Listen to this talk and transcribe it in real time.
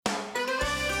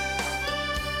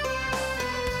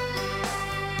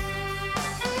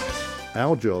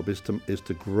Our job is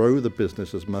to grow the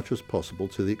business as much as possible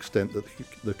to the extent that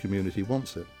the community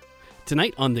wants it.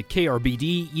 Tonight on the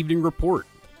KRBD Evening Report,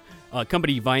 a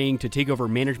company vying to take over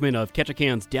management of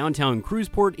Ketchikan's downtown cruise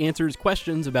port answers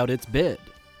questions about its bid.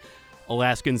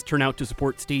 Alaskans turn out to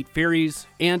support state ferries,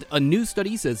 and a new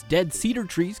study says dead cedar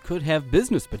trees could have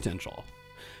business potential.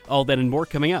 All that and more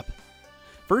coming up.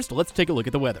 First, let's take a look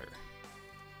at the weather.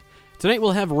 Tonight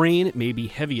we'll have rain. It may be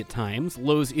heavy at times.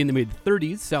 Lows in the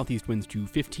mid-30s, southeast winds to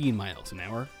 15 miles an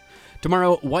hour.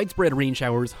 Tomorrow, widespread rain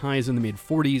showers, highs in the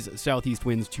mid-40s, southeast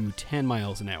winds to 10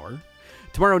 miles an hour.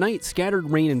 Tomorrow night, scattered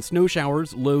rain and snow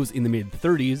showers, lows in the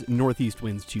mid-30s, northeast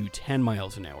winds to 10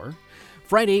 miles an hour.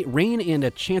 Friday, rain and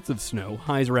a chance of snow,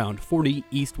 highs around 40,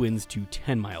 east winds to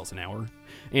 10 miles an hour.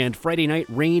 And Friday night,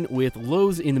 rain with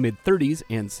lows in the mid-30s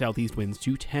and southeast winds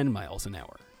to 10 miles an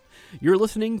hour. You're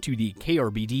listening to the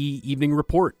KRBD Evening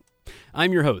Report.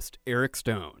 I'm your host, Eric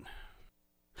Stone.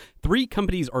 3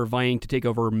 companies are vying to take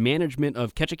over management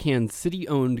of Ketchikan's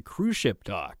city-owned cruise ship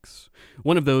docks.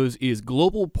 One of those is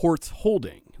Global Ports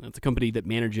Holding. That's a company that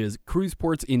manages cruise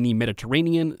ports in the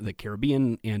Mediterranean, the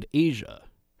Caribbean, and Asia.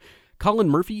 Colin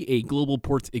Murphy, a Global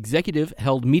Ports executive,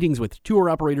 held meetings with tour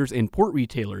operators and port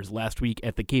retailers last week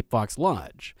at the Cape Fox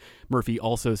Lodge. Murphy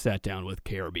also sat down with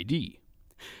KRBD.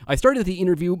 I started the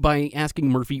interview by asking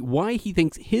Murphy why he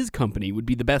thinks his company would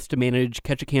be the best to manage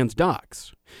Ketchikan's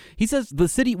docks. He says the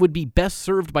city would be best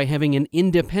served by having an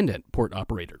independent port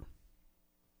operator.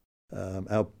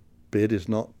 Our bid is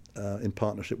not in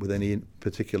partnership with any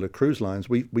particular cruise lines.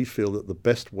 We feel that the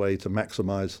best way to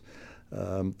maximize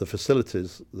the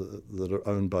facilities that are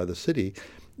owned by the city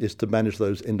is to manage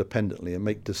those independently and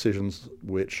make decisions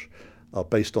which are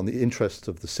based on the interests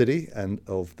of the city and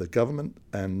of the government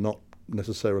and not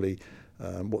necessarily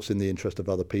what's in the interest of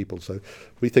other people. So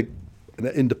we think an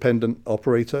independent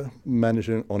operator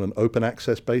managing on an open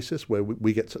access basis where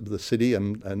we get to the city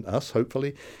and us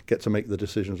hopefully get to make the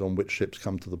decisions on which ships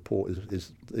come to the port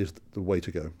is the way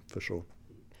to go for sure.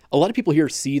 A lot of people here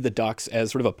see the docks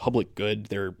as sort of a public good.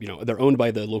 They're owned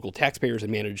by the local taxpayers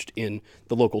and managed in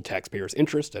the local taxpayers'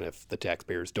 interest. And if the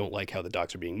taxpayers don't like how the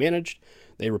docks are being managed,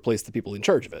 they replace the people in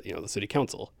charge of it, the city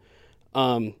council.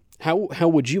 How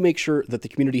would you make sure that the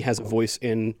community has a voice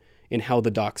in how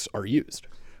the docks are used?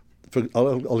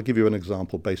 I'll give you an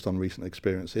example based on recent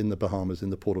experience in the Bahamas, in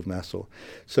the Port of Nassau.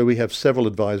 So we have several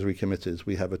advisory committees.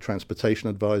 We have a transportation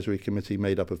advisory committee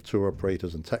made up of tour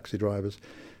operators and taxi drivers.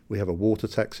 We have a water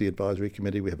taxi advisory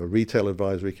committee. We have a retail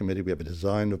advisory committee. We have a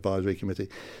design advisory committee.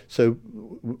 So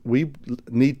we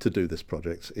need to do this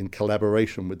project in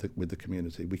collaboration with the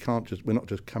community. We're not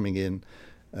just coming in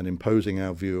and imposing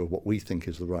our view of what we think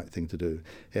is the right thing to do.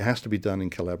 It has to be done in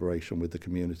collaboration with the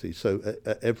community. So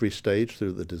at every stage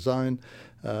through the design,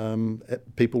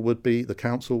 people would be, the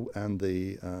council and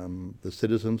the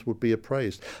citizens would be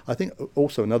appraised. I think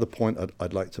also another point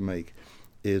I'd like to make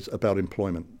is about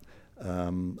employment.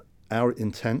 Our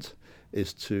intent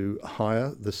is to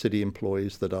hire the city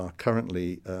employees that are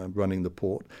currently running the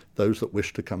port, those that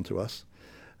wish to come to us.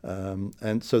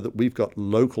 And so that we've got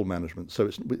local management. So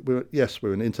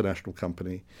we're an international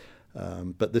company,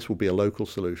 but this will be a local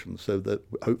solution so that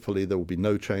hopefully there will be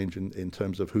no change in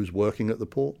terms of who's working at the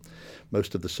port.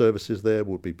 Most of the services there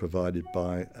will be provided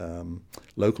by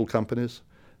local companies.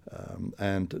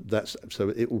 So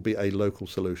it will be a local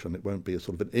solution. It won't be a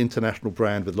sort of an international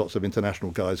brand with lots of international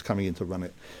guys coming in to run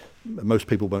it. Most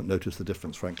people won't notice the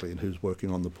difference, frankly, in who's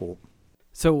working on the port.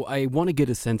 So I want to get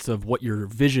a sense of what your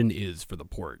vision is for the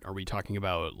port. Are we talking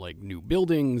about like new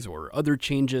buildings or other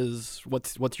changes?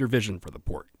 What's your vision for the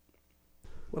port?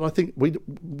 Well, I think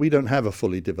we don't have a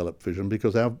fully developed vision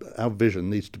because our vision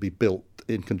needs to be built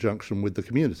in conjunction with the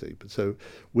community. So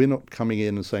we're not coming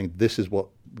in and saying this is what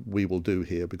we will do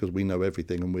here because we know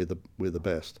everything and we're the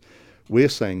best. We're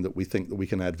saying that we think that we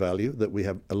can add value, that we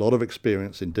have a lot of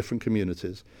experience in different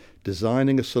communities,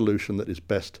 designing a solution that is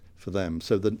best for them.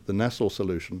 So the Nassau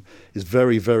solution is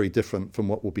very, very different from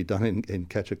what will be done in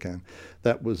Ketchikan.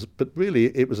 But really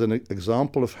it was an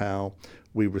example of how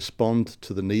we respond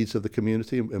to the needs of the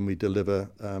community and we deliver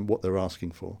what they're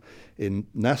asking for. In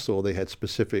Nassau, they had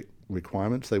specific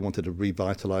requirements. They wanted to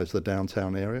revitalize the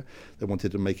downtown area. They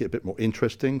wanted to make it a bit more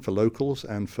interesting for locals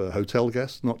and for hotel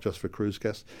guests, not just for cruise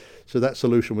guests. So that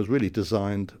solution was really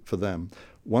designed for them.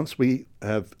 Once we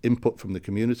have input from the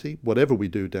community, whatever we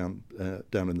do down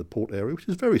in the port area, which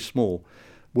is very small,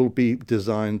 will be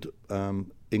designed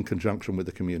in conjunction with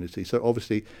the community. So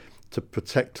obviously, to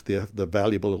protect the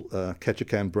valuable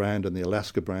Ketchikan brand and the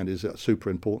Alaska brand is super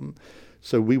important.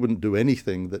 So we wouldn't do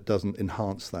anything that doesn't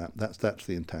enhance that. That's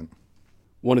the intent.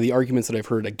 One of the arguments that I've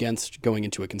heard against going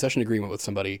into a concession agreement with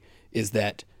somebody is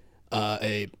that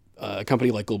a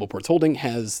company like Global Ports Holding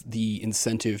has the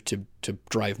incentive to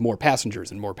drive more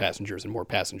passengers and more passengers and more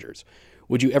passengers.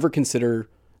 Would you ever consider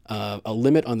a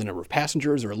limit on the number of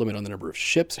passengers or a limit on the number of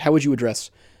ships? How would you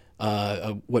address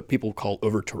what people call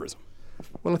over-tourism?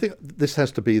 Well, I think this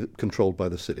has to be controlled by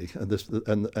the city, and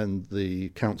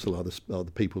the council are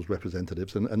the people's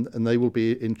representatives, and they will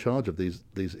be in charge of these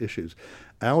issues.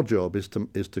 Our job is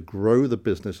to grow the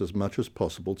business as much as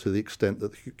possible to the extent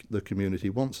that the community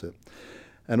wants it,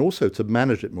 and also to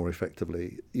manage it more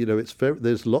effectively.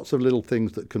 There's lots of little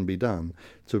things that can be done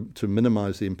to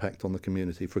minimise the impact on the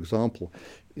community. For example,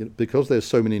 because there's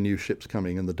so many new ships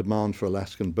coming and the demand for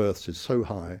Alaskan berths is so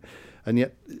high, and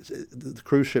yet the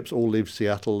cruise ships all leave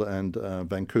Seattle and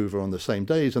Vancouver on the same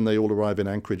days, and they all arrive in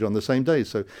Anchorage on the same days.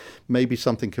 So maybe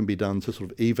something can be done to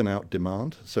sort of even out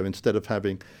demand. So instead of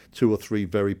having 2 or 3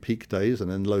 very peak days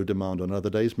and then low demand on other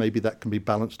days, maybe that can be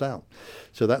balanced out.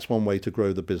 So that's one way to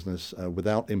grow the business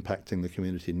without impacting the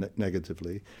community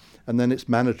negatively. And then it's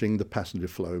managing the passenger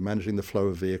flow, managing the flow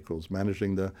of vehicles,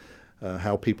 managing the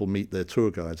how people meet their tour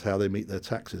guides, how they meet their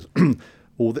taxis.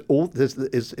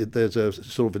 There's a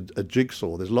sort of a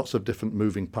jigsaw. There's lots of different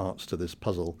moving parts to this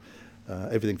puzzle,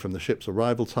 everything from the ship's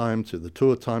arrival time to the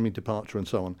tour timing, departure, and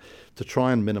so on, to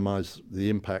try and minimise the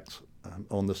impact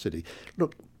on the city.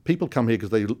 Look, people come here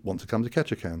because they want to come to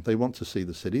Ketchikan. They want to see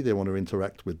the city. They want to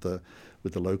interact with the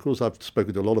locals. I've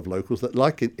spoken to a lot of locals that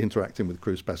like interacting with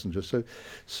cruise passengers.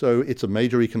 So it's a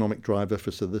major economic driver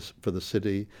for the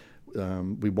city.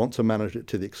 We want to manage it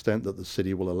to the extent that the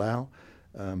city will allow.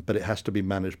 But it has to be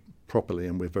managed properly,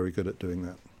 and we're very good at doing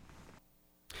that.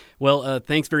 Well,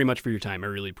 thanks very much for your time. I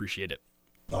really appreciate it.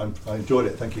 I enjoyed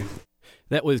it. Thank you.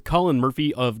 That was Colin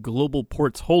Murphy of Global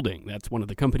Ports Holding. That's one of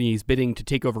the companies bidding to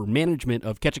take over management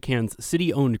of Ketchikan's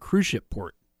city-owned cruise ship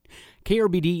port.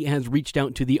 KRBD has reached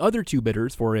out to the other 2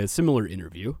 bidders for a similar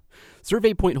interview.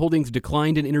 Survey Point Holdings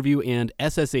declined an interview, and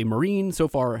SSA Marine so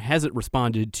far hasn't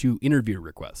responded to interview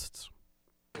requests.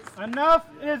 Enough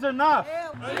is enough.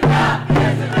 Enough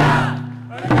is enough.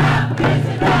 Enough is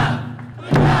enough.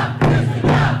 Enough is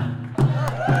enough.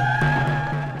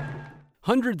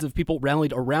 Hundreds of people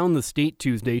rallied around the state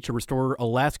Tuesday to restore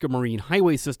Alaska Marine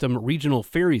Highway System regional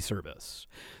ferry service.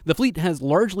 The fleet has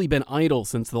largely been idle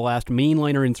since the last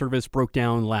mainliner in service broke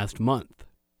down last month.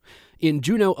 In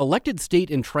Juneau, elected state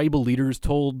and tribal leaders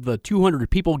told the 200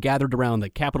 people gathered around the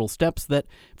Capitol steps that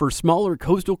for smaller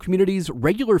coastal communities,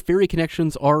 regular ferry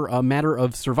connections are a matter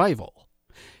of survival.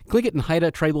 Tlingit and Haida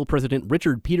Tribal President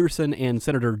Richard Peterson and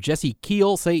Senator Jesse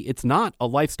Keel say it's not a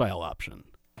lifestyle option.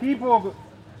 People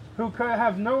who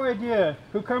have no idea,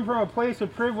 who come from a place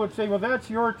of privilege, say, well, that's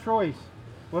your choice.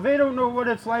 Well, they don't know what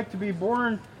it's like to be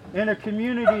born in a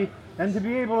community and to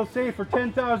be able to say for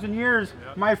 10,000 years,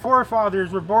 my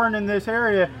forefathers were born in this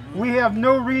area. We have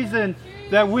no reason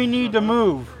that we need to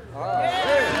move.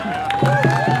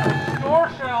 Store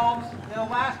shelves in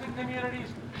Alaskan communities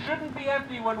shouldn't be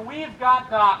empty when we've got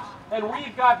docks and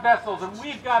we've got vessels and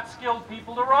we've got skilled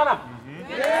people to run them.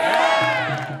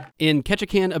 In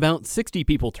Ketchikan, about 60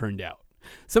 people turned out.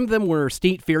 Some of them were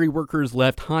state ferry workers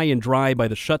left high and dry by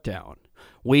the shutdown.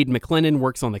 Wade McLennan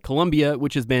works on the Columbia,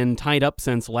 which has been tied up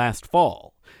since last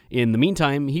fall. In the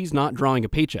meantime, he's not drawing a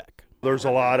paycheck. There's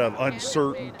a lot of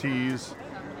uncertainties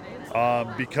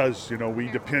because, we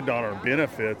depend on our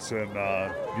benefits. And,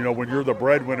 when you're the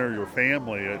breadwinner of your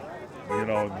family,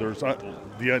 there's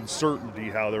the uncertainty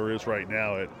how there is right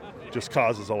now. It just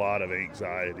causes a lot of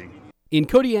anxiety. In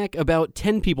Kodiak, about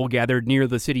 10 people gathered near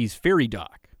the city's ferry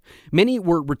dock. Many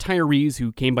were retirees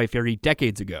who came by ferry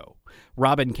decades ago.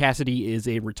 Robin Cassidy is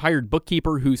a retired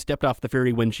bookkeeper who stepped off the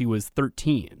ferry when she was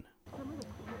 13.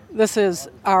 This is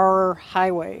our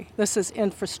highway. This is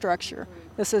infrastructure.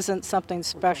 This isn't something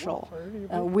special.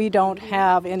 We don't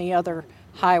have any other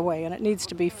highway, and it needs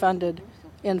to be funded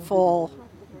in full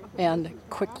and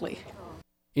quickly.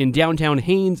 In downtown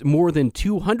Haines, more than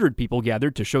 200 people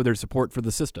gathered to show their support for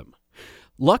the system.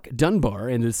 Luck Dunbar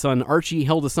and his son Archie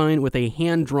held a sign with a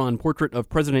hand-drawn portrait of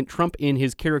President Trump in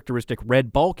his characteristic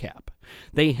red ball cap.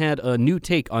 They had a new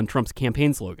take on Trump's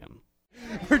campaign slogan.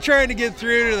 We're trying to get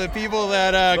through to the people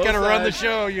that kind of run the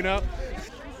show,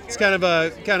 It's kind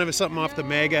of something off the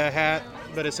MAGA hat,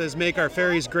 but it says "Make our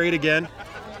ferries great again,"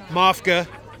 MOFGA,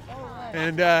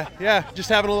 and just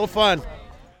having a little fun.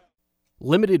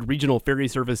 Limited regional ferry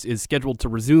service is scheduled to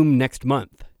resume next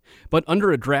month. But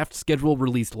under a draft schedule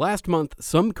released last month,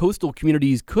 some coastal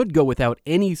communities could go without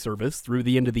any service through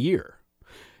the end of the year.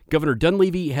 Governor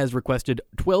Dunleavy has requested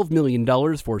 $12 million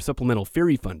for supplemental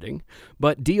ferry funding,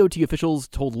 but DOT officials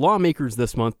told lawmakers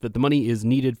this month that the money is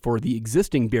needed for the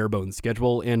existing bare-bones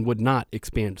schedule and would not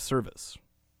expand service.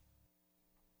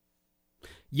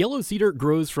 Yellow cedar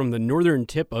grows from the northern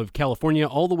tip of California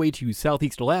all the way to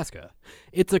southeast Alaska.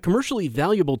 It's a commercially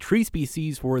valuable tree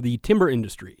species for the timber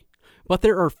industry, but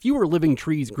there are fewer living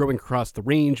trees growing across the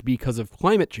range because of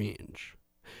climate change.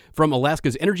 From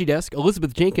Alaska's Energy Desk,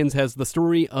 Elizabeth Jenkins has the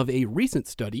story of a recent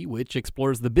study which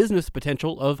explores the business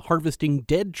potential of harvesting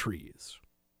dead trees.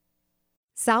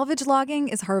 Salvage logging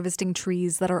is harvesting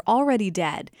trees that are already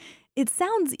dead. It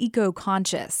sounds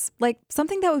eco-conscious, like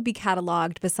something that would be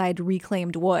cataloged beside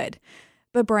reclaimed wood.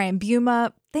 But Brian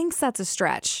Buma thinks that's a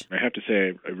stretch. I have to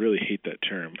say I really hate that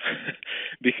term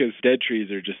because dead trees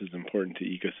are just as important to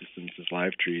ecosystems as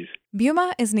live trees.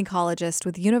 Buma is an ecologist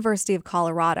with the University of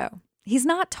Colorado. He's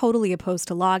not totally opposed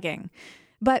to logging,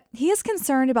 but he is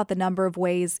concerned about the number of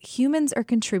ways humans are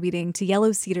contributing to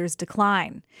yellow cedar's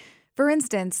decline. For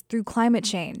instance, through climate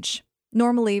change.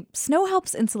 Normally, snow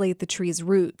helps insulate the tree's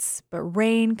roots, but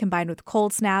rain combined with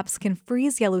cold snaps can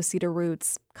freeze yellow cedar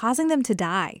roots, causing them to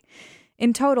die.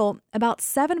 In total, about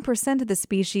 7% of the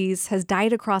species has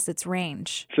died across its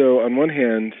range. So on one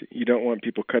hand, you don't want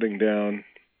people cutting down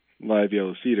live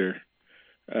yellow cedar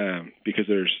because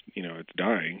it's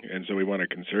dying, and so we want to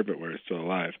conserve it where it's still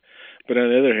alive. But on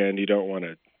the other hand, you don't want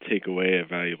to take away a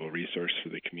valuable resource for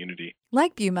the community.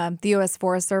 Like Buma, the U.S.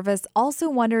 Forest Service also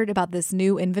wondered about this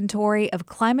new inventory of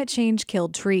climate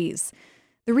change-killed trees.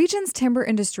 The region's timber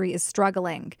industry is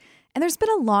struggling, and there's been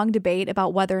a long debate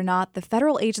about whether or not the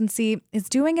federal agency is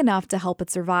doing enough to help it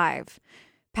survive.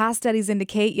 Past studies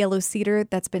indicate yellow cedar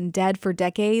that's been dead for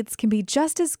decades can be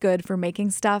just as good for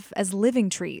making stuff as living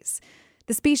trees.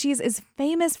 The species is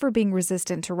famous for being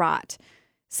resistant to rot.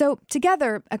 So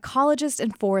together, ecologists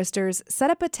and foresters set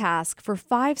up a task for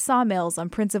 5 sawmills on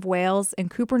Prince of Wales and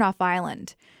Kupernoff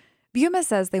Island. Buma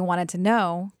says they wanted to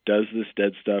know, does this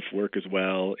dead stuff work as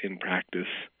well in practice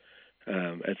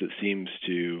as it seems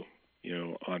to,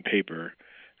 on paper,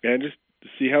 and just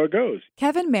see how it goes.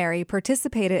 Kevin Mary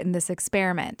participated in this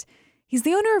experiment. He's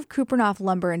the owner of Kupernoff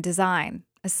Lumber and Design,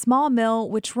 a small mill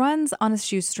which runs on a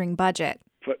shoestring budget.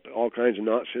 Put all kinds of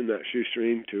knots in that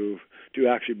shoestring to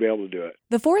actually be able to do it.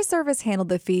 The Forest Service handled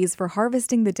the fees for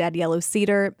harvesting the dead yellow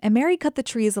cedar, and Mary cut the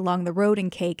trees along the road in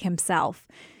Cake himself.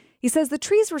 He says the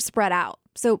trees were spread out,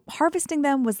 so harvesting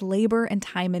them was labor and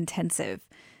time intensive.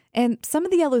 And some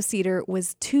of the yellow cedar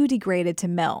was too degraded to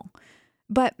mill.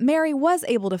 But Mary was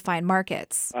able to find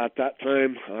markets. At that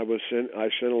time, I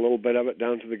sent a little bit of it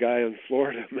down to the guy in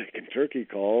Florida making turkey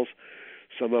calls.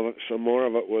 Some more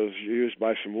of it was used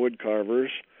by some wood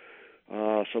carvers.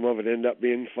 Some of it ended up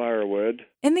being firewood.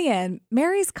 In the end,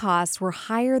 Mary's costs were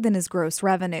higher than his gross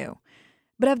revenue.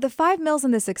 But of the 5 mills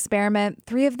in this experiment,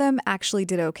 3 of them actually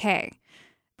did okay.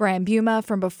 Brian Buma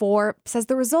from before says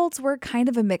the results were kind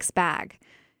of a mixed bag.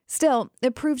 Still,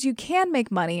 it proves you can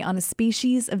make money on a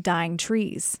species of dying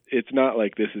trees. It's not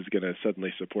like this is going to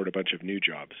suddenly support a bunch of new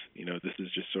jobs. This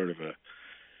is just sort of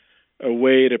a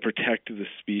way to protect the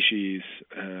species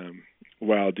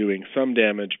while doing some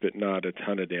damage, but not a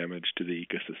ton of damage to the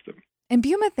ecosystem. And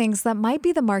Buma thinks that might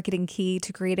be the marketing key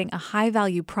to creating a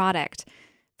high-value product.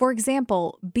 For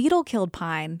example, beetle-killed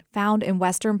pine, found in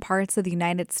western parts of the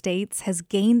United States, has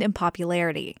gained in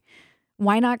popularity.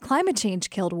 Why not climate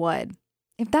change-killed wood?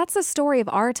 If that's the story of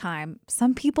our time,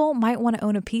 some people might want to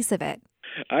own a piece of it.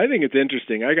 I think it's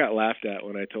interesting. I got laughed at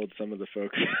when I told some of the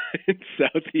folks in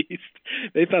Southeast.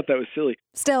 They thought that was silly.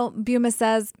 Still, Buma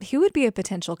says he would be a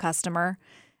potential customer.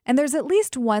 And there's at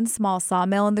least one small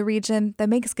sawmill in the region that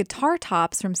makes guitar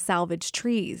tops from salvaged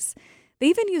trees. They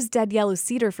even use dead yellow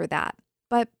cedar for that.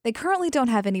 But they currently don't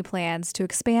have any plans to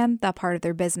expand that part of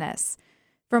their business.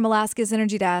 From Alaska's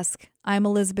Energy Desk, I'm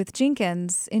Elizabeth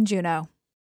Jenkins in Juneau.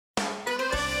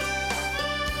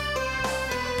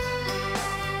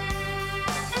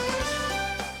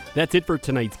 That's it for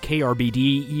tonight's KRBD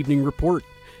Evening Report.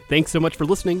 Thanks so much for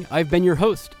listening. I've been your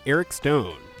host, Eric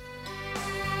Stone.